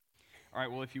All right,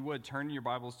 well, if you would, turn your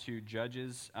Bibles to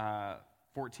Judges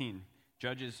 14.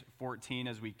 Judges 14,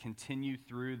 as we continue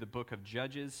through the book of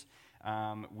Judges,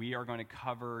 we are going to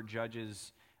cover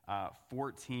Judges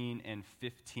 14 and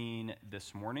 15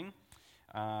 this morning.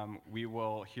 We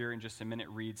will, here in just a minute,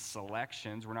 read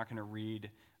selections. We're not going to read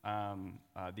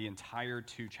the entire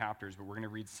two chapters, but we're going to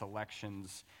read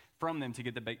selections from them to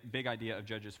get the big idea of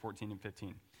Judges 14 and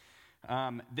 15.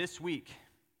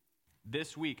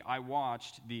 This week, I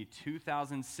watched the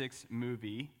 2006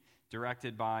 movie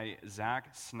directed by Zack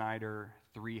Snyder,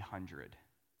 300.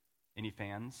 Any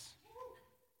fans?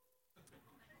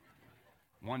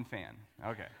 One fan.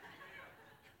 Okay.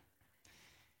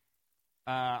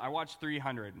 I watched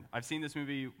 300. I've seen this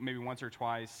movie maybe once or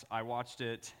twice. I watched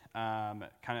it kind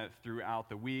of throughout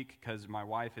the week because my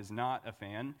wife is not a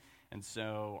fan. And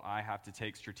so I have to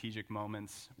take strategic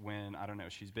moments when,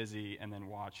 she's busy and then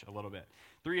watch a little bit.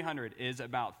 300 is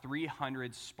about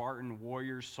 300 Spartan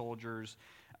warrior soldiers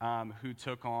who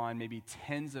took on maybe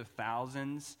tens of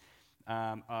thousands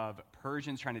of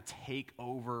Persians trying to take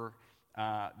over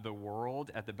the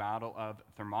world at the Battle of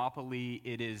Thermopylae.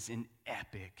 It is an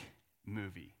epic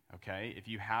movie, okay? If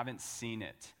you haven't seen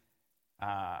it,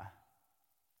 I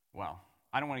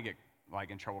don't want to get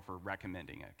in trouble for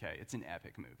recommending it, okay? It's an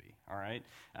epic movie, all right?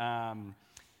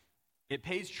 It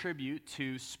pays tribute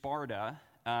to Sparta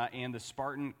and the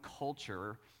Spartan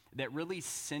culture that really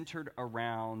centered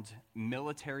around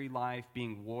military life,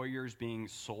 being warriors, being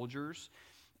soldiers.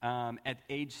 At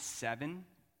age 7,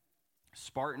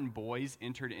 Spartan boys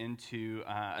entered into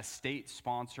a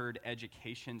state-sponsored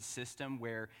education system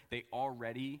where they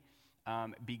already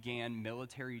began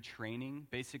military training,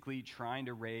 basically trying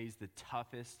to raise the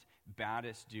toughest,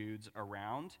 baddest dudes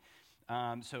around.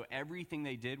 So everything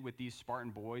they did with these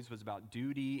Spartan boys was about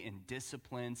duty and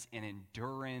disciplines and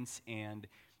endurance and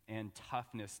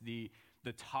toughness. The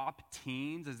top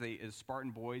teens, as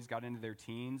Spartan boys got into their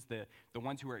teens, the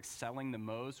ones who were excelling the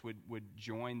most would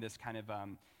join this kind of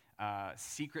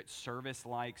Secret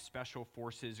Service-like special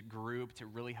forces group to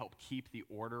really help keep the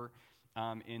order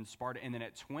in Sparta. And then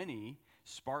at 20,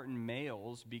 Spartan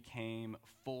males became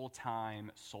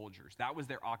full-time soldiers. That was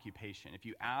their occupation. If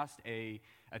you asked a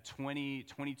 20,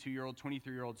 22-year-old,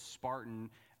 23-year-old Spartan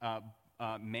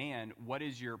man, what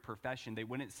is your profession? They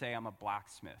wouldn't say, I'm a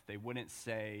blacksmith. They wouldn't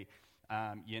say,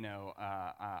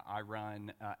 I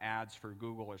run ads for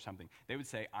Google or something. They would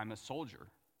say, I'm a soldier.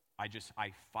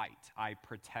 I fight. I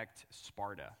protect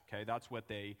Sparta. Okay, that's what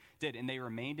they did. And they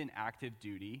remained in active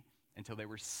duty until they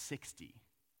were 60.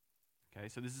 Okay,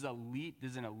 so this is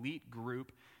an elite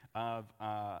group of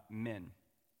men.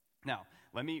 Now,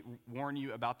 let me warn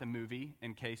you about the movie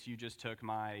in case you just took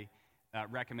my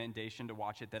recommendation to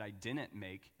watch it that I didn't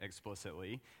make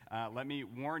explicitly. Let me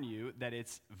warn you that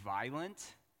it's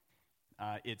violent,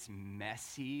 it's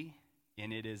messy,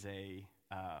 and it is a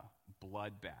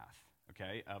bloodbath,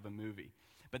 okay, of a movie.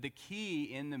 But the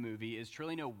key in the movie is to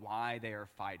really know why they are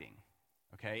fighting,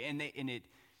 okay?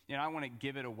 I don't want to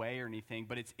give it away or anything,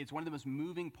 but it's one of the most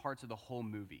moving parts of the whole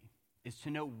movie is to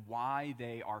know why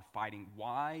they are fighting,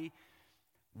 why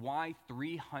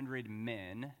 300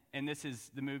 men, and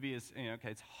the movie is,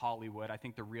 it's Hollywood. I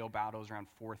think the real battle is around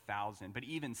 4,000, but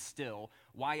even still,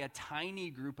 why a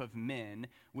tiny group of men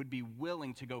would be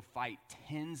willing to go fight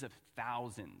tens of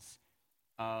thousands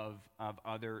of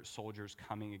other soldiers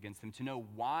coming against them. To know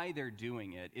why they're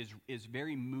doing it is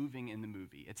very moving in the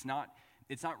movie. It's not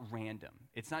random.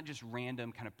 It's not just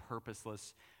random kind of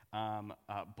purposeless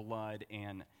blood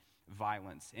and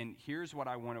violence. And here's what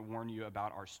I want to warn you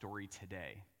about our story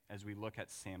today as we look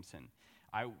at Samson.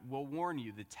 I will warn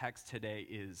you the text today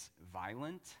is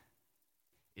violent,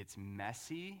 it's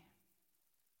messy,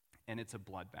 and it's a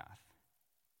bloodbath.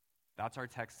 That's our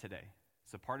text today.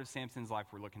 It's a part of Samson's life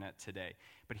we're looking at today.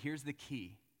 But here's the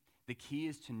key. The key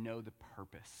is to know the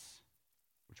purpose,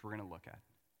 which we're going to look at.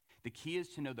 The key is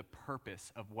to know the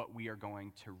purpose of what we are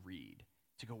going to read.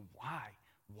 To go, why?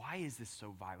 Why is this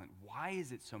so violent? Why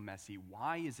is it so messy?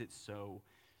 Why is it so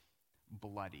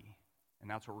bloody? And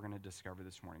that's what we're going to discover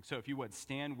this morning. So if you would,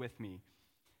 stand with me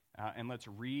and let's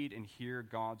read and hear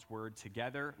God's word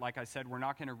together. Like I said, we're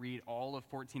not going to read all of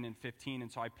 14 and 15,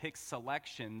 and so I picked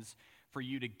selections for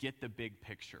you to get the big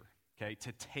picture, okay,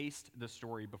 to taste the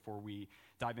story before we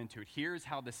dive into it. Here's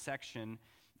how the section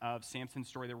of Samson's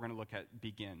story that we're going to look at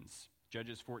begins.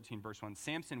 Judges 14, verse 1.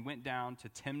 Samson went down to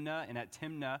Timnah, and at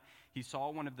Timnah he saw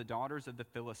one of the daughters of the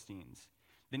Philistines.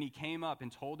 Then he came up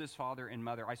and told his father and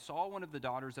mother, I saw one of the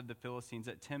daughters of the Philistines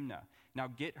at Timnah. Now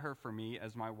get her for me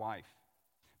as my wife.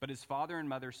 But his father and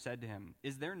mother said to him,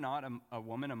 Is there not a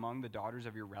woman among the daughters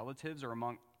of your relatives or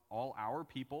among all our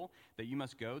people that you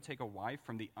must go take a wife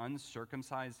from the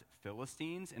uncircumcised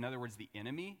Philistines, in other words, the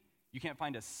enemy? You can't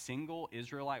find a single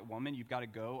Israelite woman. You've got to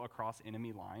go across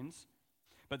enemy lines.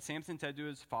 But Samson said to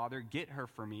his father, get her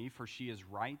for me, for she is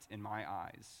right in my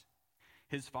eyes.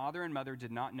 His father and mother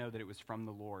did not know that it was from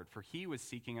the Lord, for he was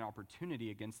seeking an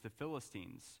opportunity against the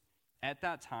Philistines. At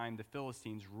that time, the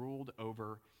Philistines ruled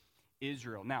over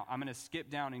Israel. Now, I'm going to skip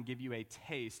down and give you a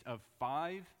taste of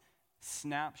 5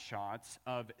 snapshots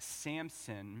of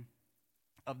Samson,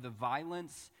 of the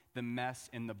violence, the mess,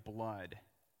 and the blood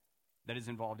that is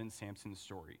involved in Samson's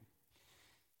story.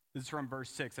 This is from verse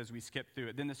 6 as we skip through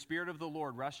it. Then the Spirit of the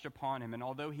Lord rushed upon him, and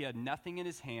although he had nothing in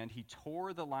his hand, he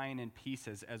tore the lion in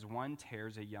pieces as one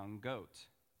tears a young goat.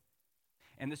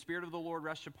 And the Spirit of the Lord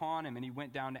rushed upon him, and he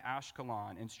went down to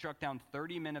Ashkelon and struck down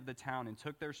 30 men of the town and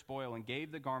took their spoil and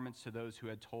gave the garments to those who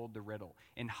had told the riddle.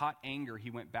 In hot anger, he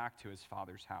went back to his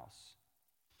father's house.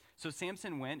 So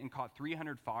Samson went and caught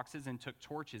 300 foxes and took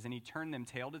torches, and he turned them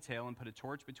tail to tail and put a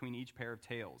torch between each pair of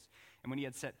tails. And when he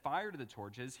had set fire to the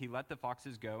torches, he let the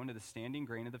foxes go into the standing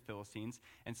grain of the Philistines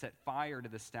and set fire to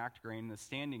the stacked grain and the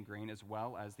standing grain as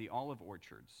well as the olive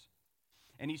orchards.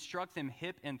 And he struck them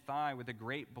hip and thigh with a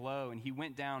great blow, and he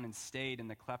went down and stayed in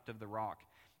the cleft of the rock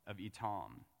of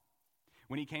Etam.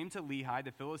 When he came to Lehi,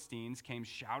 the Philistines came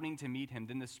shouting to meet him.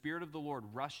 Then the Spirit of the Lord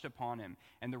rushed upon him,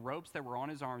 and the ropes that were on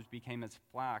his arms became as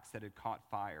flax that had caught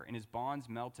fire, and his bonds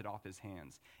melted off his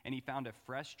hands. And he found a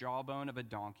fresh jawbone of a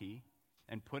donkey,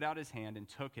 and put out his hand and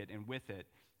took it, and with it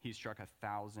he struck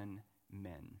 1,000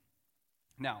 men.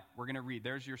 Now, we're going to read.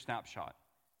 There's your snapshot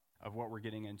of what we're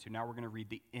getting into. Now we're going to read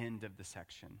the end of the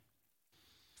section.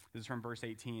 This is from verse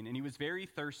 18. And he was very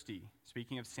thirsty,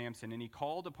 speaking of Samson, and he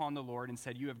called upon the Lord and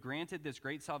said, you have granted this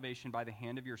great salvation by the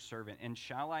hand of your servant, and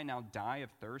shall I now die of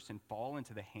thirst and fall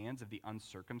into the hands of the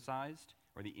uncircumcised,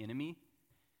 or the enemy?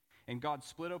 And God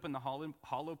split open the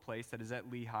hollow place that is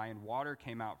at Lehi, and water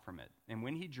came out from it. And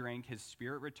when he drank, his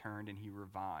spirit returned, and he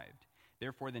revived.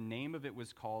 Therefore the name of it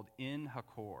was called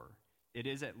En-Hakkore. It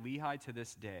is at Lehi to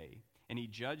this day. And he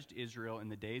judged Israel in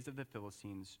the days of the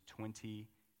Philistines 20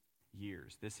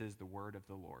 years. This is the word of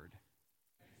the Lord.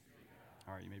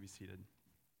 All right, you may be seated.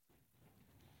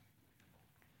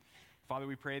 Father,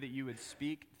 we pray that you would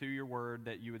speak through your word,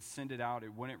 that you would send it out,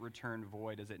 it wouldn't return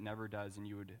void as it never does, and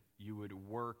you would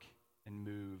work and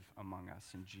move among us.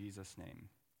 In Jesus' name,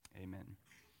 amen.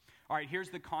 All right,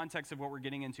 here's the context of what we're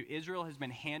getting into. Israel has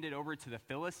been handed over to the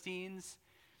Philistines,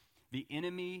 the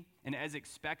enemy, and as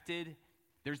expected,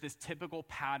 there's this typical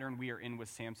pattern we are in with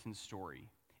Samson's story.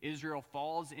 Israel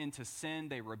falls into sin,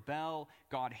 they rebel,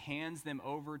 God hands them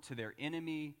over to their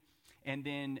enemy, and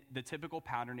then the typical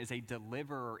pattern is a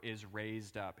deliverer is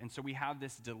raised up. And so we have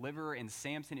this deliverer in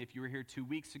Samson. If you were here 2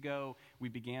 weeks ago, we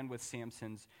began with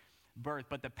Samson's birth.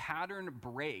 But the pattern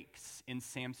breaks in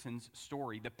Samson's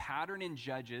story. The pattern in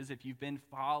Judges, if you've been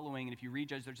following, and if you read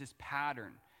Judges, there's this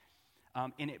pattern.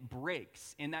 And it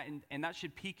breaks, and that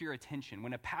should pique your attention.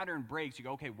 When a pattern breaks, you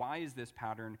go, okay, why is this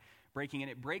pattern breaking? And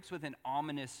it breaks with an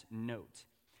ominous note,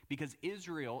 because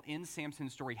Israel, in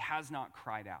Samson's story, has not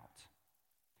cried out.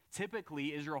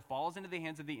 Typically, Israel falls into the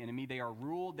hands of the enemy. They are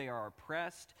ruled, they are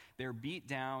oppressed, they're beat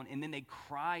down, and then they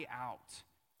cry out.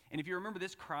 And if you remember,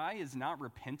 this cry is not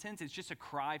repentance. It's just a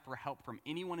cry for help from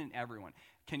anyone and everyone.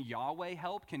 Can Yahweh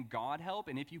help? Can God help?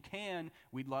 And if you can,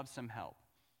 we'd love some help.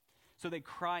 So they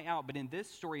cry out, but in this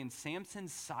story, in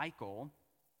Samson's cycle,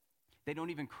 they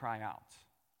don't even cry out.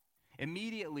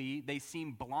 Immediately, they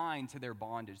seem blind to their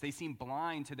bondage. They seem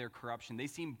blind to their corruption. They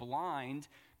seem blind,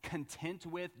 content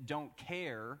with, don't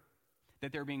care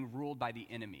that they're being ruled by the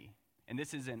enemy. And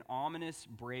this is an ominous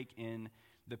break in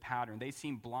the pattern. They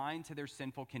seem blind to their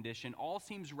sinful condition. All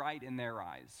seems right in their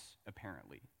eyes,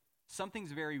 apparently.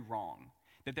 Something's very wrong,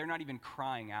 that they're not even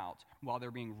crying out while they're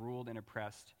being ruled and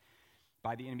oppressed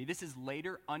by the enemy. This is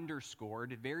later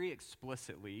underscored very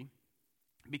explicitly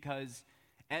because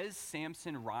as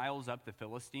Samson riles up the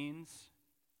Philistines,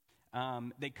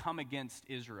 they come against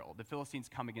Israel. The Philistines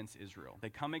come against Israel. They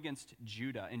come against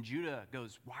Judah, and Judah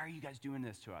goes, why are you guys doing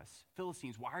this to us?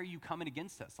 Philistines, why are you coming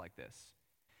against us like this?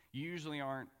 You usually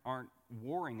aren't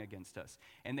warring against us.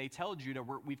 And they tell Judah,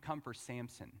 we've come for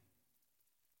Samson.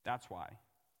 That's why.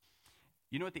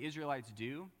 You know what the Israelites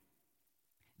do?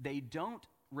 They don't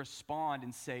respond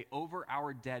and say, over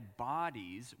our dead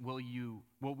bodies will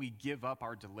we give up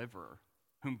our deliverer,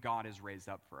 whom God has raised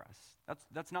up for us.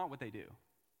 That's not what they do.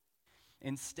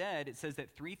 Instead, it says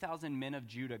that 3,000 men of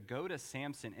Judah go to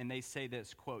Samson and they say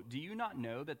this, quote, do you not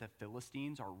know that the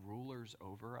Philistines are rulers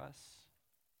over us?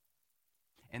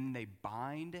 and they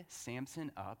bind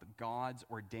Samson up, God's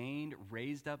ordained,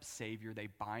 raised up Savior. They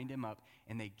bind him up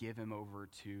and they give him over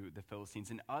to the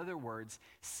Philistines. In other words,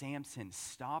 Samson,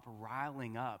 stop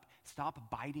riling up. Stop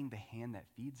biting the hand that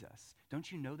feeds us.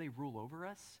 Don't you know they rule over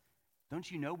us? Don't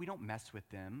you know we don't mess with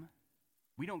them?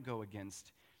 We don't go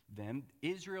against them.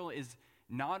 Israel is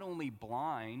not only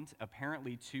blind,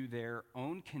 apparently, to their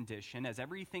own condition, as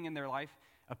everything in their life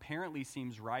apparently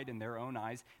seems right in their own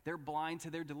eyes, they're blind to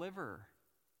their deliverer.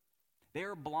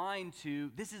 They're blind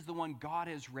to, this is the one God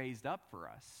has raised up for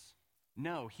us.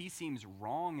 No, he seems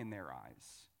wrong in their eyes.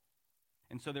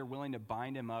 And so they're willing to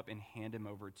bind him up and hand him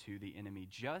over to the enemy,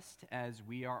 just as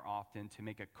we are often, to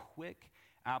make a quick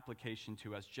application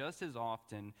to us, just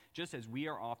as we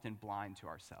are often blind to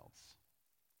ourselves.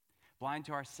 Blind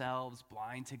to ourselves,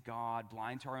 blind to God,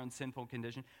 blind to our own sinful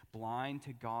condition, blind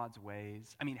to God's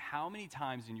ways. I mean, how many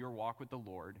times in your walk with the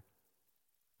Lord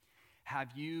have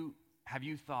you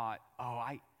thought, oh,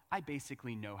 I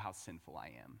basically know how sinful I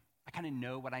am. I kind of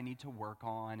know what I need to work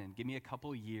on, and give me a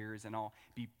couple years and I'll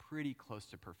be pretty close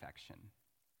to perfection.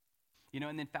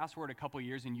 And then fast forward a couple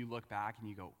years and you look back and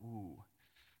you go, ooh,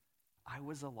 I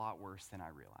was a lot worse than I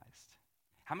realized.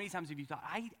 How many times have you thought,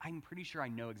 I'm pretty sure I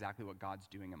know exactly what God's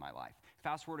doing in my life?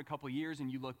 Fast forward a couple years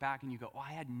and you look back and you go, oh,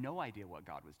 I had no idea what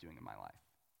God was doing in my life.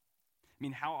 I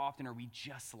mean, how often are we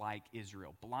just like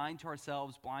Israel? Blind to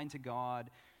ourselves, blind to God,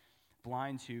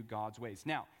 blind to God's ways.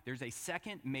 Now, there's a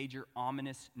second major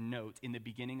ominous note in the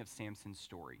beginning of Samson's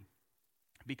story,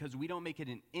 because we don't make it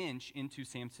an inch into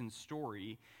Samson's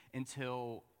story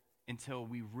until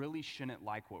we really shouldn't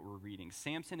like what we're reading.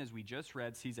 Samson, as we just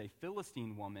read, sees a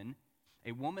Philistine woman,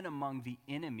 a woman among the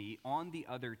enemy on the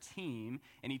other team,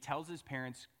 and he tells his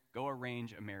parents, go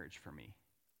arrange a marriage for me.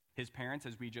 His parents,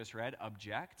 as we just read,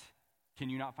 object. Can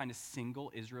you not find a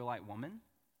single Israelite woman?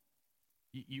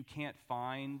 You can't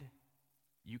find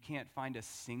a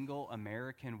single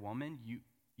American woman.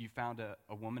 You found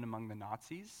a woman among the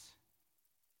Nazis,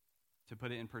 to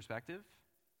put it in perspective,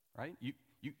 right?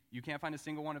 You can't find a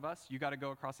single one of us. You got to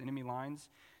go across enemy lines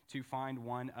to find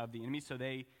one of the enemies. So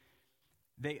they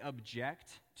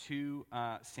object to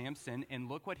Samson, and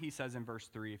look what he says in verse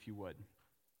 3, if you would.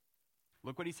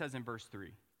 Look what he says in verse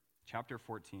 3, chapter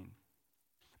 14.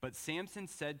 But Samson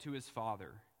said to his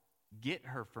father, get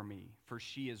her for me, for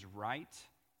she is right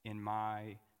in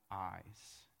my eyes.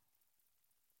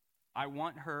 I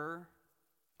want her.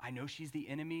 I know she's the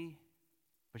enemy,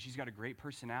 but she's got a great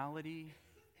personality.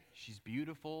 She's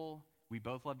beautiful. We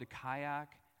both love to kayak.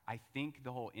 I think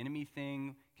the whole enemy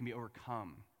thing can be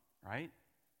overcome, right?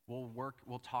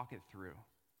 We'll talk it through.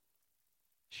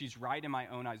 She's right in my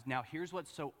own eyes. Now, here's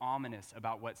what's so ominous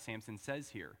about what Samson says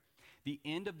here. The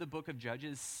end of the book of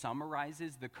Judges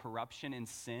summarizes the corruption and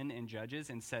sin in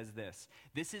Judges and says this.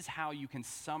 This is how you can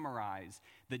summarize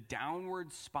the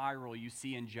downward spiral you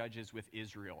see in Judges with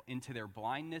Israel, into their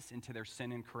blindness, into their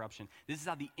sin and corruption. This is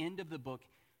how the end of the book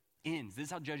ends. This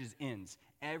is how Judges ends.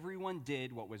 Everyone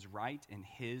did what was right in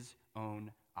his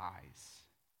own eyes.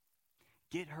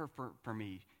 Get her for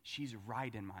me. She's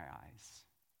right in my eyes.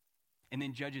 And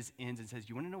then Judges ends and says,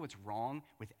 you want to know what's wrong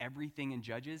with everything in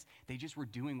Judges? They just were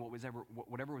doing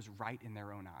whatever was right in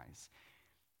their own eyes.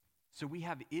 So we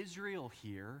have Israel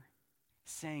here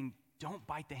saying, don't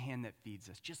bite the hand that feeds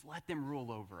us. Just let them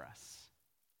rule over us.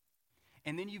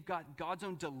 And then you've got God's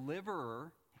own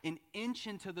deliverer an inch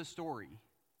into the story,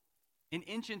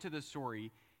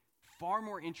 far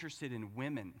more interested in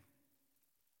women,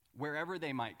 wherever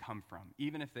they might come from,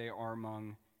 even if they are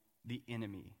among the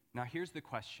enemy. Now here's the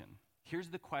question. Here's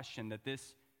the question that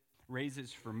this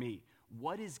raises for me.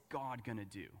 What is God going to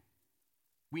do?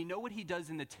 We know what he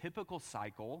does in the typical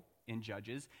cycle in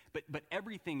Judges, but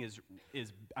everything is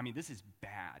this is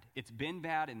bad. It's been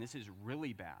bad, and this is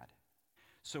really bad.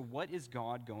 So what is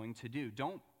God going to do?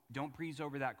 Don't breeze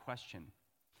over that question.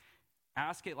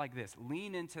 Ask it like this.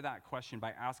 Lean into that question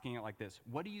by asking it like this.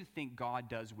 What do you think God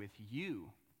does with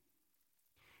you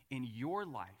in your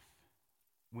life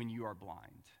when you are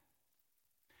blind?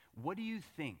 What do you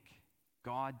think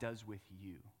God does with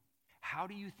you? How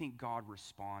do you think God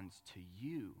responds to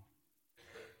you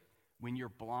when you're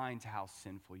blind to how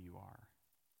sinful you are?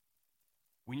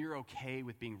 When you're okay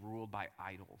with being ruled by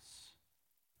idols?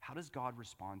 How does God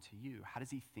respond to you? How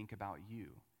does he think about you?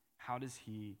 How does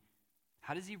he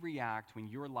react when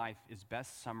your life is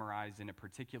best summarized in a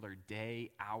particular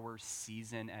day, hour,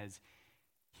 season as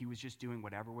he was just doing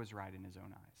whatever was right in his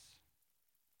own eyes?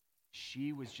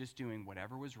 She was just doing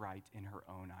whatever was right in her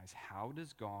own eyes. How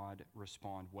does God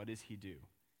respond? What does he do?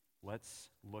 Let's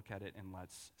look at it and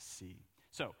let's see.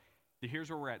 So here's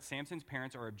where we're at. Samson's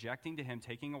parents are objecting to him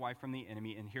taking a wife from the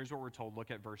enemy, and here's what we're told.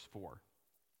 Look at verse 4.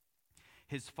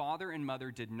 His father and mother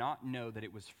did not know that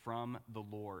it was from the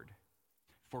Lord,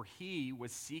 for he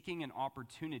was seeking an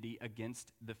opportunity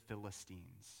against the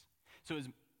Philistines. So his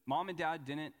mom and dad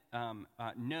didn't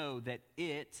know that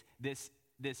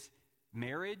this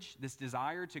marriage, this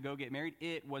desire to go get married,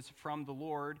 it was from the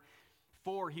Lord,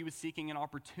 for he was seeking an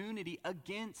opportunity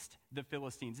against the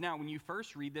Philistines. Now, when you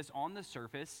first read this on the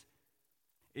surface,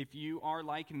 if you are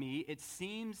like me, it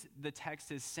seems the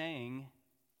text is saying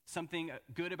something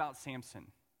good about Samson.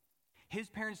 His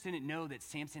parents didn't know that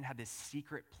Samson had this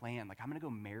secret plan, like, I'm going to go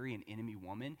marry an enemy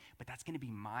woman, but that's going to be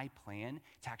my plan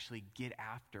to actually get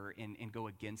after and go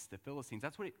against the Philistines.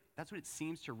 That's what it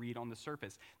seems to read on the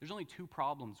surface. There's only two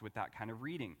problems with that kind of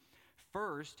reading.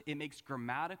 First, it makes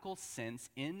grammatical sense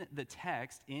in the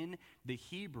text, in the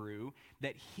Hebrew,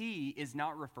 that he is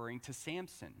not referring to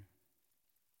Samson,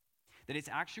 that it's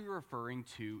actually referring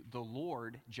to the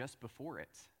Lord just before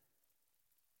it.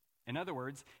 In other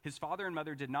words, his father and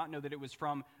mother did not know that it was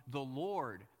from the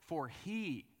Lord, for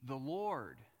he, the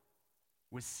Lord,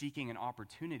 was seeking an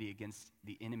opportunity against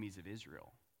the enemies of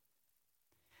Israel.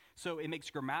 So it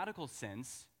makes grammatical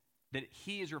sense that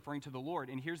he is referring to the Lord.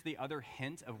 And here's the other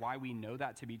hint of why we know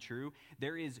that to be true.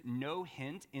 There is no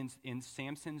hint in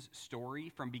Samson's story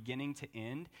from beginning to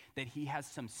end that he has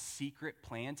some secret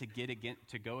plan to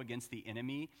go against the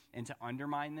enemy and to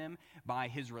undermine them by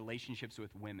his relationships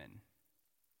with women.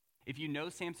 If you know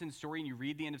Samson's story and you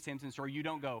read the end of Samson's story, you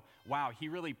don't go, wow, he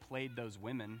really played those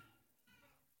women.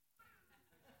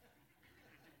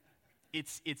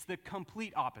 It's the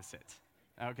complete opposite,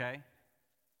 okay?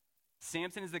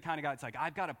 Samson is the kind of guy that's like,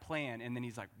 I've got a plan, and then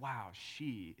he's like, wow,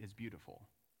 she is beautiful,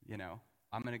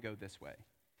 I'm going to go this way.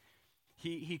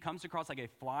 He comes across like a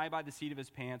fly by the seat of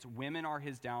his pants. Women are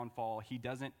his downfall. He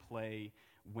doesn't play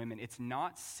women. It's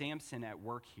not Samson at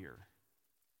work here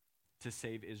to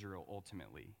save Israel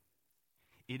ultimately.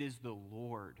 It is the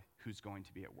Lord who's going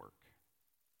to be at work.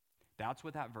 That's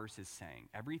what that verse is saying.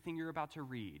 Everything you're about to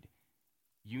read,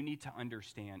 you need to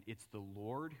understand it's the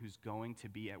Lord who's going to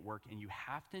be at work, and you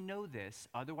have to know this.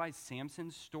 Otherwise,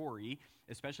 Samson's story,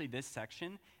 especially this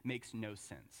section, makes no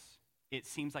sense. It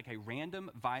seems like a random,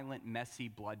 violent, messy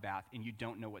bloodbath, and you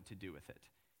don't know what to do with it.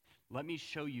 Let me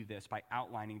show you this by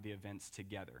outlining the events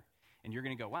together. And you're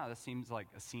going to go, wow, this seems like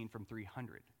a scene from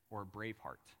 300 or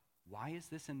Braveheart. Why is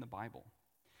this in the Bible?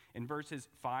 In verses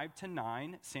 5 to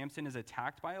 9, Samson is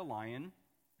attacked by a lion,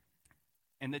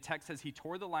 and the text says he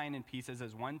tore the lion in pieces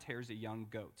as one tears a young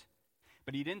goat.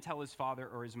 But he didn't tell his father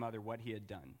or his mother what he had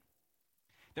done.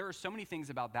 There are so many things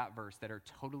about that verse that are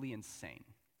totally insane,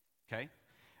 okay?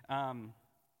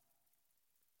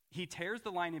 He tears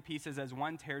the lion in pieces as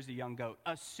one tears a young goat,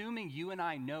 assuming you and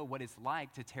I know what it's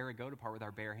like to tear a goat apart with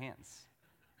our bare hands.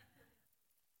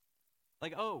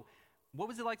 Like, oh, what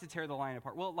was it like to tear the lion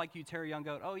apart? Well, like you tear a young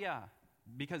goat. Oh, yeah,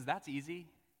 because that's easy,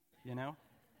 And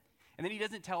then he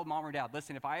doesn't tell mom or dad,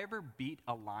 listen, if I ever beat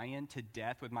a lion to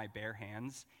death with my bare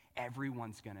hands,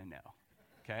 everyone's going to know,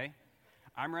 okay?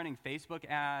 I'm running Facebook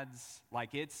ads,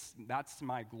 that's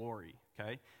my glory,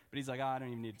 okay? But he's like, I don't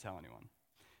even need to tell anyone.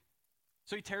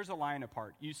 So he tears the lion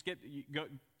apart.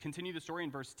 Continue the story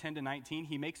in verse 10 to 19.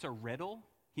 He makes a riddle.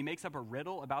 He makes up a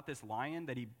riddle about this lion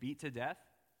that he beat to death.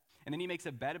 And then he makes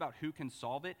a bet about who can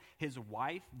solve it. His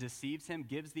wife deceives him,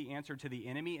 gives the answer to the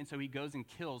enemy, and so he goes and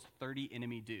kills 30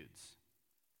 enemy dudes.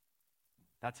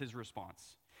 That's his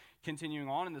response. Continuing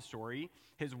on in the story,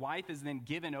 his wife is then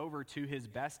given over to his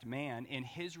best man, and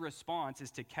his response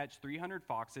is to catch 300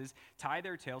 foxes, tie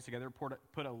their tails together,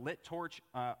 put a lit torch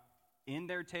in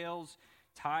their tails,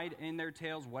 tied in their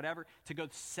tails, whatever, to go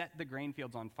set the grain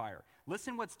fields on fire.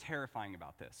 Listen what's terrifying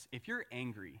about this. If you're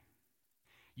angry,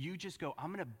 you just go, I'm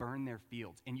going to burn their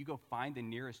fields. And you go find the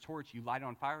nearest torch, you light it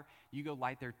on fire, you go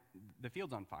light the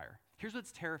fields on fire. Here's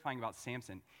what's terrifying about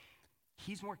Samson.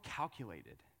 He's more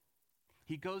calculated.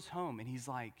 He goes home and he's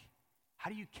like,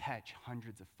 how do you catch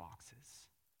hundreds of foxes?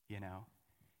 He's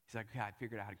like, okay, I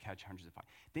figured out how to catch hundreds of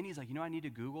foxes. Then he's like, I need to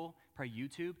Google, probably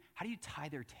YouTube, how do you tie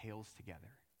their tails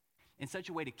together in such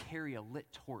a way to carry a lit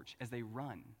torch as they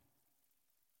run?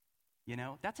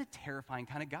 That's a terrifying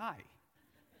kind of guy.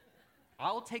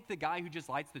 I'll take the guy who just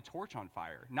lights the torch on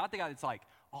fire, not the guy that's like,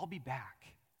 I'll be back,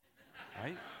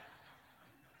 right?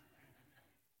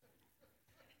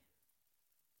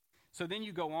 So then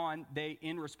you go on,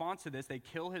 in response to this, they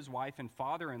kill his wife and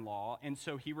father-in-law, and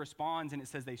so he responds, and it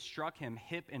says they struck him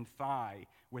hip and thigh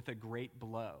with a great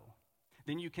blow.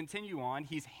 Then you continue on,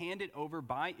 he's handed over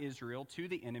by Israel to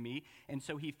the enemy, and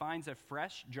so he finds a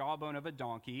fresh jawbone of a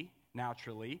donkey,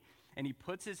 naturally, and he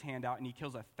puts his hand out and he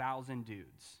kills 1,000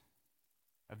 dudes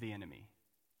of the enemy.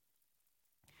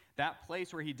 That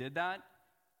place where he did that,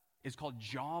 is called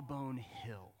Jawbone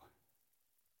Hill.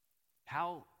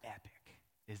 How epic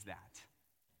is that,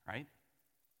 right?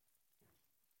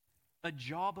 A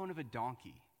jawbone of a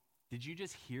donkey. Did you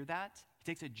just hear that? He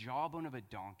takes a jawbone of a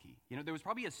donkey. You know, there was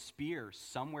probably a spear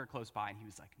somewhere close by, and he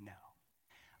was like, no,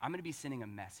 I'm going to be sending a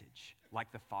message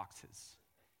like the foxes.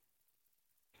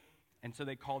 And so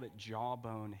they called it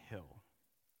Jawbone Hill.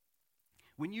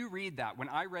 When you read that, when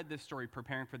I read this story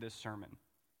preparing for this sermon,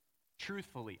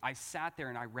 truthfully, I sat there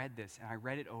and I read this, and I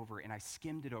read it over, and I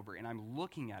skimmed it over, and I'm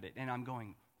looking at it, and I'm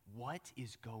going, what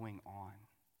is going on?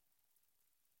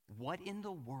 What in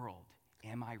the world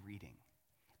am I reading?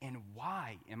 And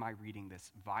why am I reading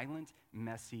this violent,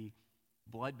 messy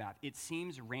bloodbath? It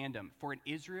seems random. For an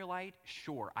Israelite,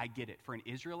 sure, I get it. For an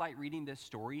Israelite reading this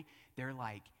story, they're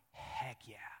like, heck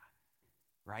yeah,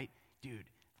 right? Dude,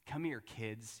 come here,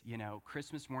 kids,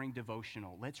 Christmas morning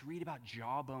devotional. Let's read about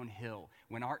Jawbone Hill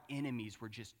when our enemies were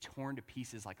just torn to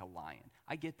pieces like a lion.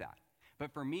 I get that.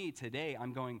 But for me today,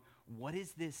 I'm going, what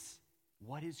is this?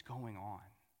 What is going on?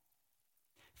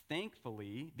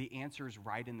 Thankfully, the answer is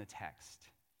right in the text.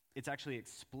 It's actually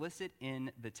explicit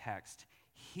in the text.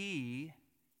 He,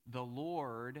 the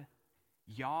Lord,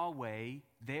 Yahweh,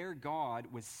 their God,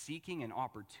 was seeking an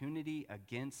opportunity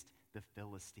against the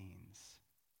Philistines.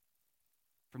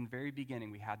 From the very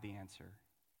beginning, we had the answer.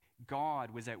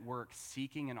 God was at work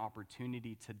seeking an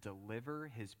opportunity to deliver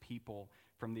his people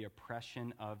from the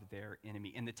oppression of their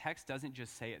enemy. And the text doesn't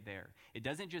just say it there. It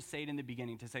doesn't just say it in the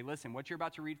beginning to say, listen, what you're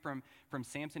about to read from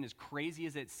Samson, as crazy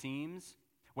as it seems,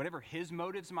 whatever his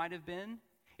motives might have been,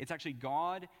 it's actually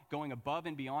God going above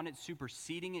and beyond it,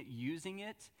 superseding it, using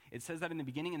it. It says that in the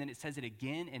beginning, and then it says it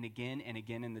again and again and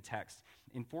again in the text.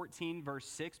 In 14, verse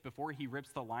 6, before he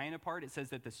rips the lion apart, it says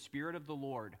that the Spirit of the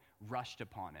Lord rushed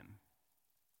upon him.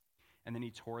 And then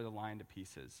he tore the lion to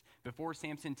pieces. Before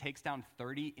Samson takes down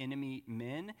 30 enemy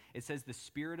men, it says the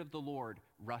Spirit of the Lord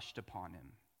rushed upon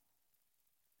him.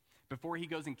 Before he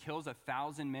goes and kills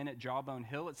 1,000 men at Jawbone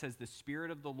Hill, it says the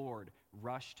Spirit of the Lord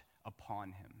rushed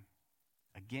upon him.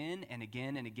 Again and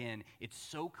again and again. It's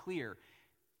so clear.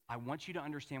 I want you to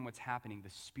understand what's happening. The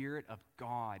Spirit of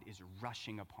God is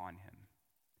rushing upon him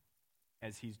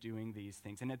as he's doing these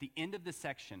things. And at the end of the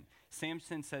section,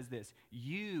 Samson says this,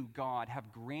 you, God,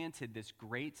 have granted this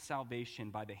great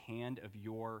salvation by the hand of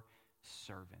your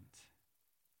servant.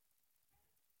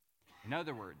 In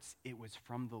other words, it was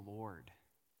from the Lord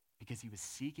because he was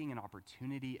seeking an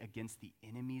opportunity against the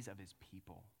enemies of his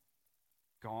people.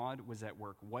 God was at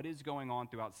work. What is going on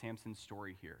throughout Samson's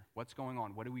story here? What's going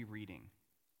on? What are we reading?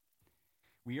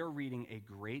 We are reading a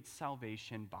great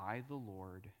salvation by the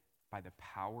Lord by the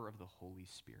power of the Holy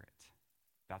Spirit.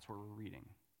 That's what we're reading.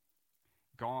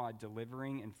 God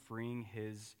delivering and freeing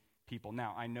his people.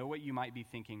 Now, I know what you might be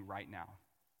thinking right now.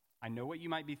 I know what you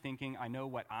might be thinking. I know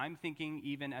what I'm thinking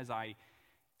even as I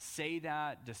say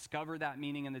that, discover that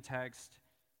meaning in the text.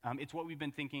 It's what we've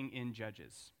been thinking in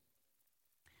Judges,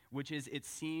 which is it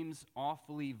seems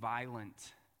awfully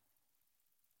violent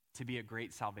to be a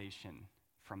great salvation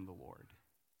from the Lord.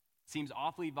 Seems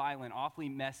awfully violent, awfully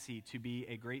messy to be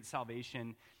a great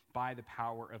salvation by the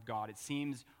power of God. It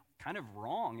seems kind of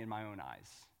wrong in my own eyes,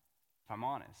 if I'm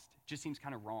honest. It just seems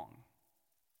kind of wrong.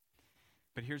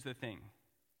 But here's the thing.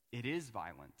 It is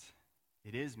violent.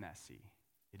 It is messy.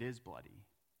 It is bloody.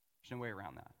 There's no way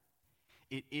around that.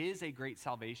 It is a great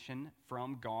salvation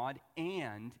from God,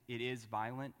 and it is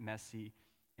violent, messy,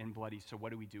 and bloody. So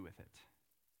what do we do with it?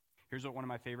 Here's what one of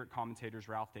my favorite commentators,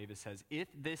 Ralph Davis, says. If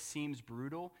this seems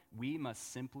brutal, we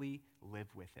must simply live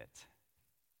with it.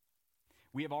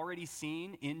 We have already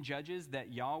seen in Judges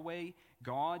that Yahweh,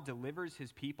 God, delivers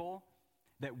his people,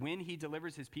 that when he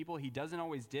delivers his people, he doesn't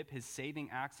always dip his saving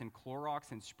axe in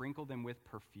Clorox and sprinkle them with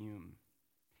perfume.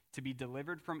 To be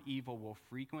delivered from evil will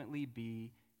frequently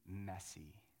be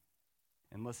messy.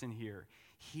 And listen here,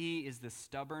 he is the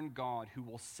stubborn God who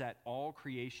will set all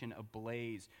creation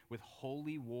ablaze with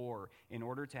holy war in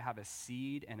order to have a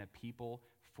seed and a people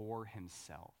for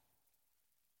himself.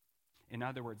 In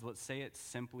other words, let's say it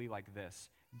simply like this.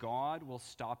 God will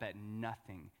stop at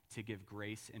nothing to give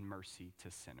grace and mercy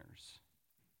to sinners.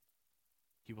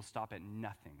 He will stop at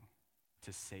nothing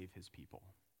to save his people.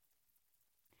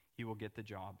 He will get the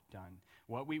job done.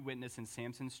 What we witness in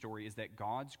Samson's story is that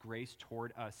God's grace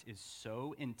toward us is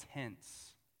so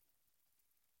intense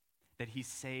that he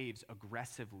saves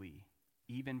aggressively,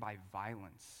 even by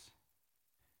violence,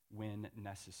 when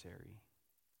necessary.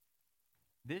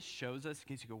 This shows us, in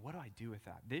case you go, what do I do with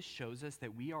that? This shows us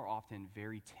that we are often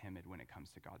very timid when it comes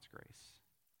to God's grace.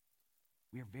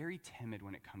 We are very timid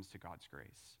when it comes to God's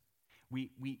grace.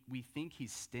 We think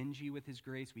he's stingy with his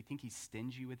grace. We think he's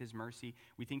stingy with his mercy.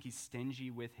 We think he's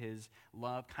stingy with his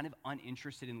love, kind of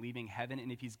uninterested in leaving heaven.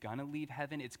 And if he's going to leave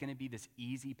heaven, it's going to be this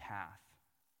easy path.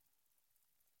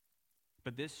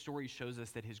 But this story shows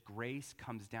us that his grace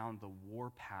comes down the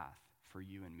war path for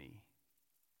you and me.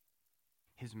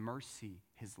 His mercy,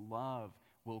 his love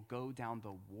will go down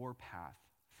the war path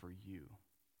for you.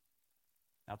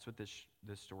 That's what this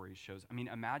story shows. I mean,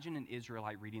 imagine an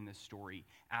Israelite reading this story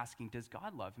asking, does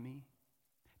God love me?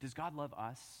 Does God love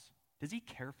us? Does he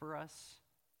care for us?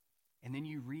 And then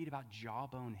you read about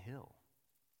Jawbone Hill.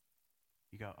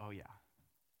 You go, oh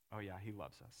yeah, he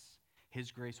loves us.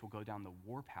 His grace will go down the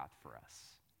war path for us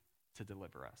to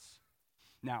deliver us.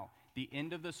 Now, the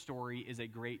end of the story is a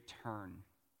great turn.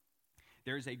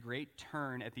 There's a great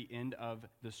turn at the end of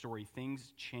the story.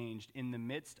 Things changed. In the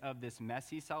midst of this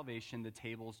messy salvation, the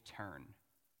tables turn.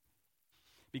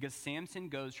 Because Samson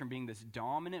goes from being this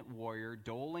dominant warrior,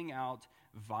 doling out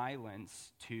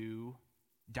violence, to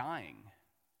dying.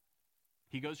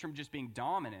 He goes from just being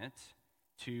dominant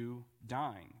to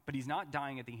dying. But he's not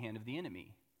dying at the hand of the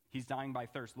enemy. He's dying by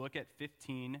thirst. Look at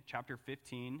chapter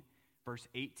 15, verse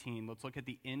 18. Let's look at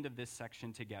the end of this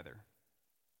section together,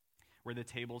 where the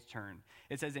tables turn.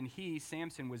 It says, and he,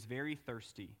 Samson, was very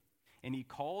thirsty, and he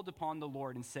called upon the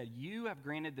Lord and said, you have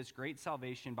granted this great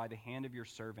salvation by the hand of your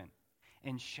servant.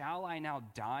 And shall I now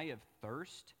die of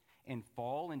thirst and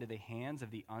fall into the hands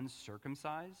of the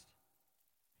uncircumcised?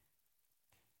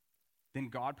 Then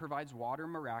God provides water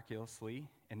miraculously,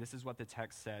 and this is what the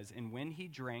text says, and when he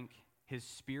drank, his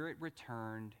spirit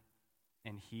returned,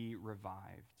 and he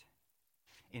revived.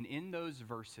 And in those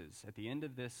verses, at the end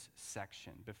of this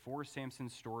section, before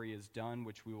Samson's story is done,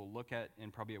 which we will look at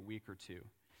in probably a week or two,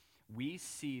 we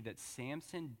see that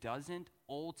Samson doesn't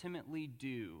ultimately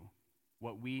do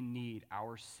what we need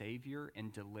our Savior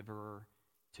and deliverer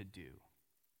to do.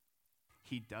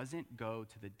 He doesn't go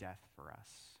to the death for us.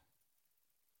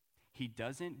 He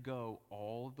doesn't go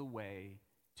all the way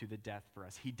to the death for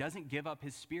us. He doesn't give up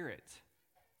his spirit.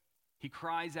 He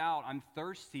cries out, I'm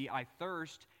thirsty, I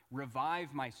thirst,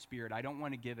 revive my spirit. I don't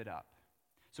want to give it up.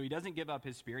 So he doesn't give up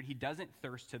his spirit. He doesn't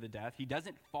thirst to the death. He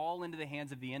doesn't fall into the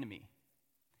hands of the enemy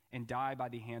and die by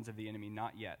the hands of the enemy,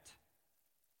 not yet.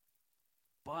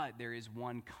 But there is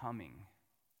one coming.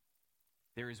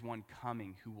 There is one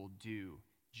coming who will do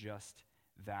just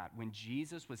that. When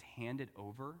Jesus was handed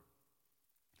over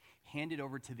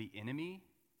to the enemy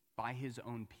by his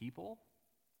own people,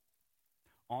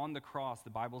 on the cross, the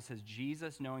Bible says,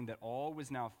 Jesus, knowing that all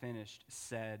was now finished,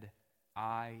 said,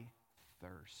 I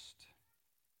thirst.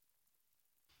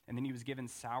 And then he was given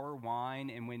sour wine,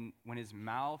 and when his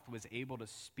mouth was able to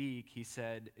speak, he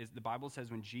said, the Bible says,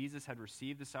 when Jesus had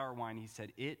received the sour wine, he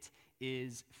said, it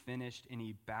is finished, and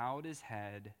he bowed his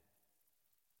head,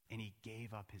 and he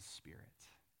gave up his spirit.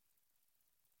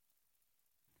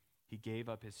 He gave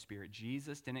up his spirit.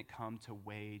 Jesus didn't come to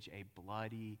wage a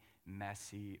bloody,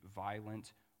 messy,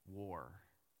 violent war.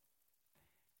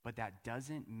 But that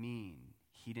doesn't mean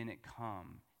he didn't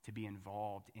come to be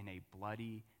involved in a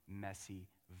bloody, messy,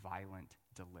 violent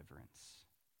deliverance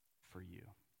for you.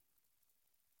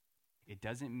 It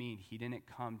doesn't mean he didn't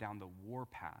come down the war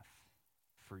path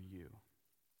for you.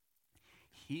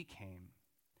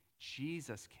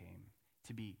 Jesus came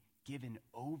to be given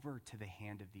over to the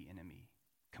hand of the enemy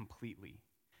completely,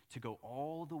 to go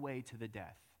all the way to the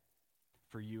death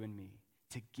for you and me,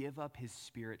 to give up his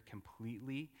spirit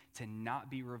completely, to not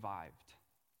be revived,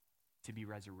 to be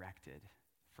resurrected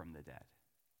from the dead.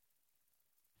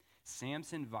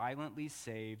 Samson violently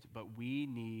saved, but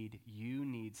you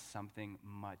need something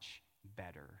much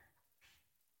better.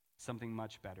 Something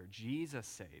much better. Jesus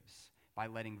saves by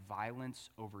letting violence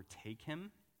overtake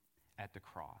him at the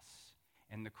cross.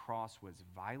 And the cross was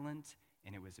violent,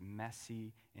 and it was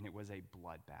messy, and it was a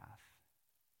bloodbath.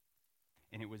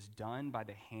 And it was done by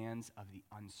the hands of the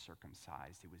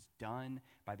uncircumcised. It was done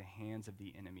by the hands of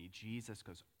the enemy. Jesus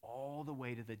goes all the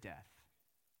way to the death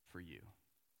for you.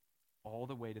 All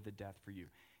the way to the death for you.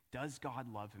 Does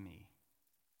God love me?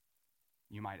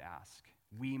 You might ask.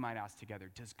 We might ask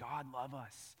together, does God love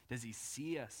us? Does he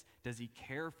see us? Does he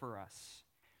care for us?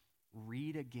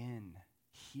 Read again.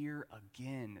 Hear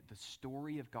again the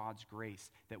story of God's grace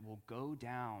that will go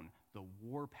down the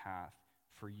war path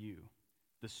for you.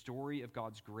 The story of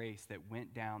God's grace that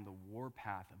went down the war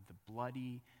path of the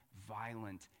bloody,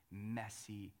 violent,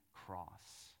 messy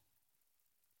cross.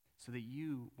 So that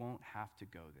you won't have to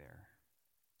go there.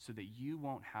 So that you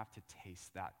won't have to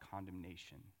taste that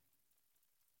condemnation.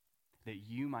 That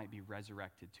you might be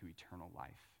resurrected to eternal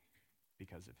life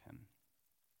because of him.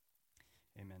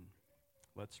 Amen.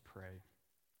 Let's pray.